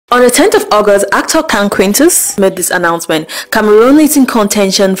On the 10th of August, actor Quintus made this announcement. Cameroon is in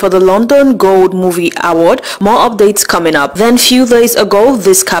contention for the London Gold Movie Award. More updates coming up. Then few days ago,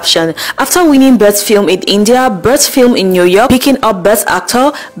 this caption. After winning Best Film in India, Best Film in New York, picking up Best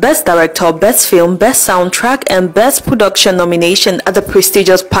Actor, Best Director, Best Film, Best Soundtrack, and Best Production nomination at the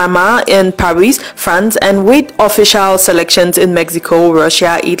prestigious Palma in Paris, France, and with official selections in Mexico,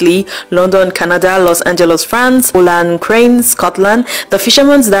 Russia, Italy, London, Canada, Los Angeles, France, Poland, Ukraine, Scotland, The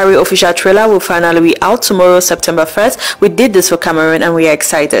Fisherman's Diary official trailer will finally be out tomorrow, September 1st. We did this for Cameroon and we are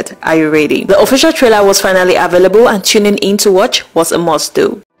excited. Are you ready? The official trailer was finally available and tuning in to watch was a must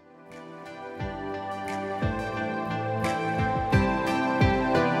do.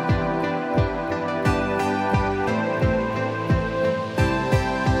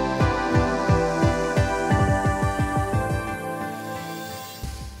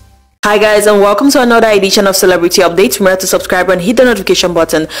 Hi guys, and welcome to another edition of Celebrity Updates. Remember to subscribe and hit the notification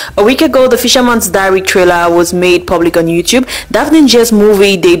button. A week ago, The Fisherman's Diary trailer was made public on YouTube. Daphne Nj's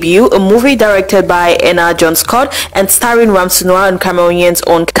movie debut, a movie directed by Enna John Scott and starring Ramsenoir and Cameroonian's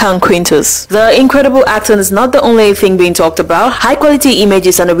own Kang Quintus. The incredible acting is not the only thing being talked about. High quality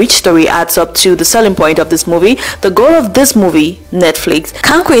images and a rich story adds up to the selling point of this movie. The goal of this movie, Netflix.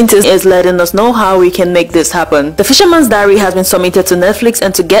 Kang Quintus is letting us know how we can make this happen. The Fisherman's Diary has been submitted to Netflix,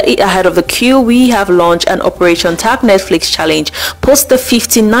 and to get it ahead of the queue, we have launched an Operation Tag Netflix challenge. Post the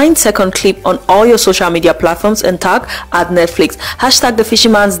 59-second clip on all your social media platforms and tag at Netflix. Hashtag The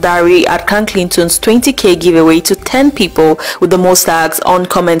Fisherman's Diary at Kang Clinton's 20k giveaway to 10 people with the most tags on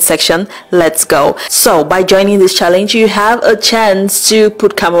comment section. Let's go. So by joining this challenge, you have a chance to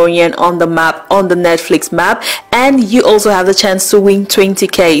put Cameroonian on the map, on the Netflix map, and you also have the chance to win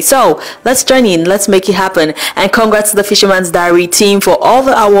 20k. So let's join in, let's make it happen. And congrats to the Fisherman's Diary team for all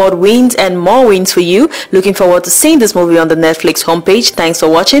the award wins and more wins for you. Looking forward to seeing this movie on the Netflix homepage. Thanks for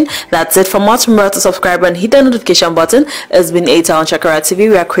watching. That's it from us. Remember to subscribe and hit the notification button. It's been Eta on Chakara TV.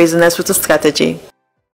 We are craziness with a strategy.